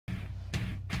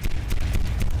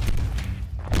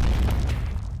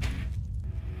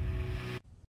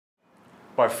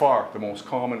By far, the most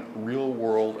common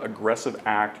real-world aggressive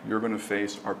act you're going to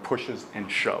face are pushes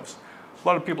and shoves. A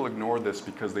lot of people ignore this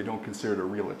because they don't consider it a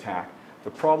real attack. The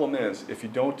problem is, if you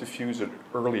don't diffuse it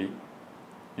early,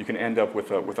 you can end up with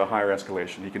a higher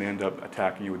escalation. He can end up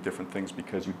attacking you with different things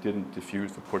because you didn't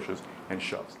diffuse the pushes and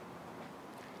shoves.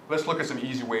 Let's look at some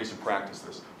easy ways to practice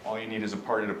this. All you need is a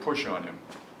partner to push on him.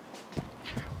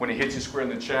 When he hits you square in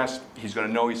the chest, he's going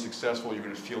to know he's successful. You're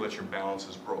going to feel that your balance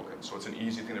is broken. So it's an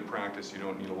easy thing to practice. You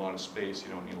don't need a lot of space. You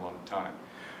don't need a lot of time.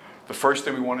 The first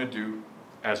thing we want to do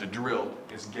as a drill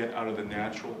is get out of the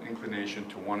natural inclination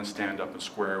to want to stand up and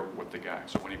square with the guy.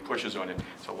 So when he pushes on you,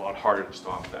 it's a lot harder to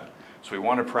stop that. So we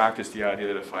want to practice the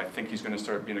idea that if I think he's going to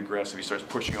start being aggressive, he starts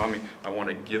pushing on me, I want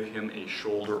to give him a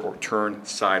shoulder or turn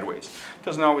sideways. It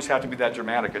doesn't always have to be that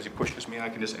dramatic. As he pushes me, I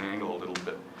can just angle a little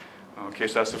bit. Okay,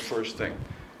 so that's the first thing.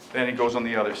 Then he goes on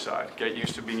the other side. Get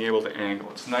used to being able to angle.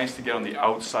 It's nice to get on the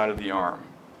outside of the arm.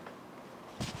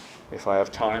 If I have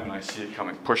time and I see it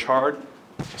coming, push hard.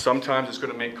 Sometimes it's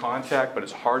going to make contact, but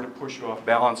it's hard to push you off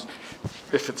balance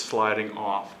if it's sliding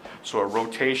off. So a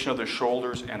rotation of the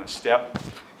shoulders and a step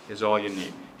is all you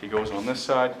need. He goes on this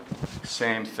side,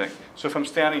 same thing. So if I'm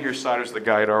standing here sideways to the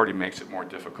guy, it already makes it more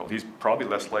difficult. He's probably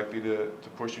less likely to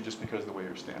push you just because of the way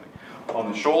you're standing. On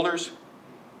the shoulders,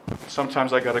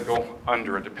 sometimes I got to go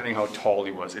under it, depending how tall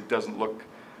he was. It doesn't look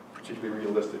particularly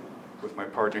realistic with my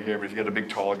partner here, but if you get a big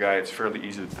tall guy, it's fairly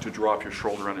easy to drop your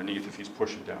shoulder underneath if he's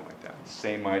pushing down like that.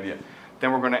 Same idea.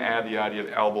 Then we're going to add the idea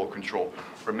of elbow control.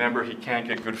 Remember, he can't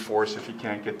get good force if he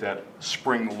can't get that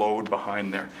spring load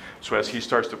behind there. So as he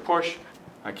starts to push,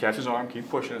 I catch his arm, keep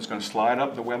pushing, it's going to slide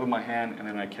up the web of my hand, and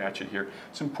then I catch it here.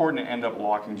 It's important to end up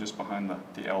locking just behind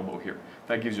the elbow here.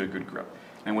 That gives you a good grip.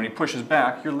 And when he pushes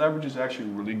back, your leverage is actually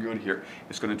really good here.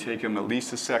 It's going to take him at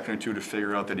least a second or two to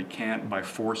figure out that he can't, by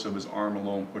force of his arm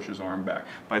alone, push his arm back.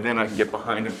 By then I can get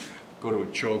behind him, go to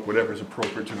a choke, whatever is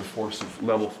appropriate to the force of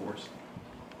level force.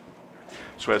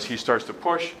 So as he starts to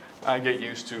push, I get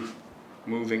used to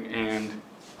moving and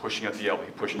pushing at the elbow.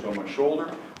 He pushes on my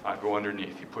shoulder, I go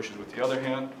underneath. He pushes with the other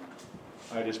hand,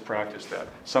 I just practice that.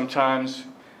 Sometimes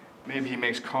maybe he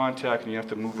makes contact and you have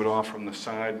to move it off from the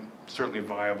side. Certainly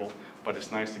viable, but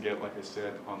it's nice to get, like I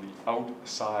said, on the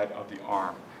outside of the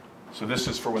arm. So this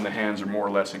is for when the hands are more or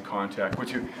less in contact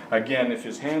with you. Again, if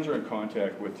his hands are in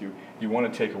contact with you, you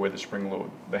want to take away the spring load.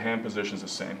 The hand position is the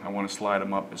same. I want to slide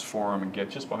him up his forearm and get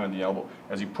just behind the elbow.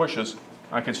 As he pushes,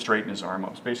 I can straighten his arm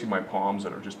up. It's basically my palms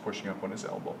that are just pushing up on his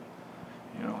elbow.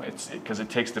 You know, because it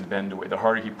takes the bend away. The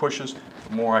harder he pushes,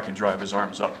 the more I can drive his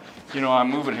arms up. You know, I'm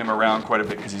moving him around quite a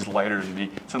bit because he's lighter than me.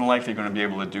 It's unlikely you're going to be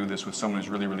able to do this with someone who's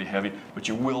really, really heavy, but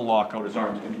you will lock out his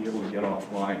arms and be able to get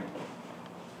offline.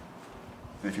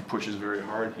 And if he pushes very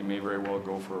hard, he may very well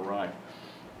go for a ride.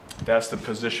 That's the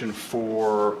position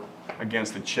for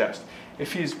against the chest.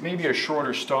 If he's maybe a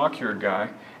shorter, stockier guy,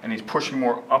 and he's pushing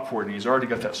more upward, and he's already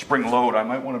got that spring load, I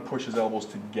might want to push his elbows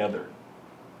together.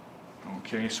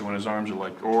 Okay, so when his arms are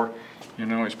like, or, you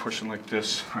know, he's pushing like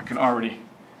this, I can already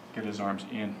get his arms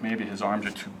in. Maybe his arms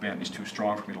are too bent, he's too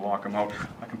strong for me to lock him out.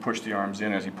 I can push the arms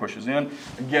in as he pushes in.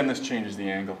 Again, this changes the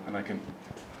angle, and I can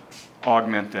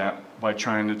augment that by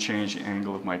trying to change the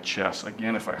angle of my chest.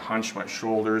 Again, if I hunch my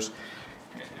shoulders,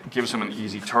 it gives him an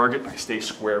easy target. I stay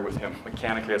square with him.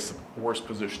 Mechanically, that's the worst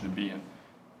position to be in.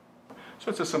 So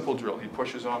it's a simple drill. He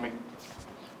pushes on me,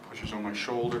 pushes on my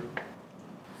shoulder,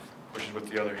 pushes with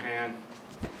the other hand,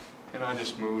 and I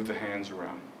just move the hands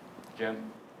around.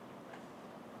 Again,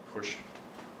 push.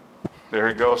 There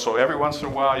you go. So every once in a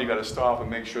while, you got to stop and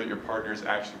make sure that your partner is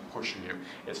actually pushing you.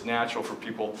 It's natural for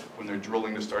people when they're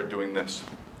drilling to start doing this,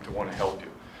 to want to help you.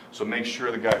 So make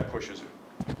sure the guy pushes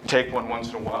you. Take one once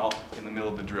in a while in the middle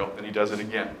of the drill, then he does it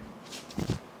again.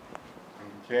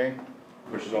 Okay,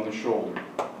 pushes on the shoulder.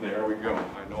 There we go.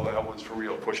 I know that one's for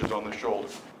real. Pushes on the shoulder.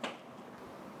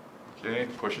 Okay,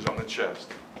 pushes on the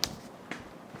chest.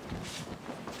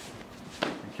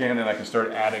 Okay, and then I can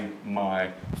start adding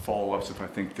my follow-ups if I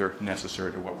think they're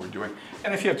necessary to what we're doing.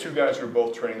 And if you have two guys who are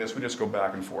both training this, we just go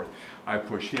back and forth. I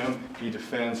push him, he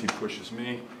defends, he pushes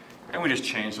me, and we just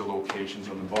change the locations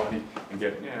on the body and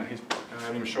get, yeah, I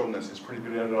haven't even shown this, he's pretty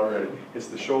good at it already. It's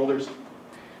the shoulders.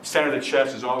 Center of the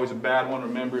chest is always a bad one.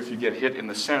 Remember, if you get hit in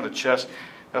the center of the chest,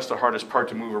 that's the hardest part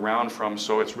to move around from,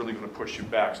 so it's really going to push you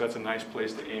back. So that's a nice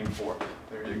place to aim for.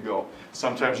 There you go.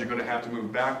 Sometimes you're going to have to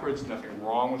move backwards, nothing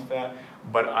wrong with that,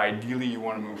 but ideally you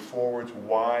want to move forwards.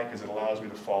 Why? Because it allows me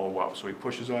to follow up. So he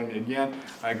pushes on me again,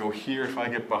 I go here. If I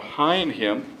get behind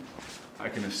him, I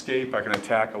can escape, I can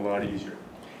attack a lot easier.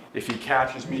 If he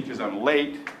catches me because I'm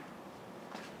late,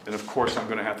 then of course I'm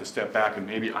going to have to step back and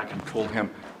maybe I can pull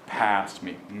him past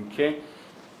me, okay?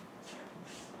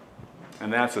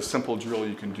 And that's a simple drill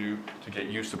you can do to get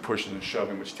used to pushing and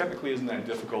shoving, which technically isn't that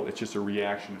difficult. It's just a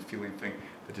reaction, a feeling thing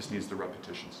that just needs the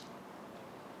repetitions.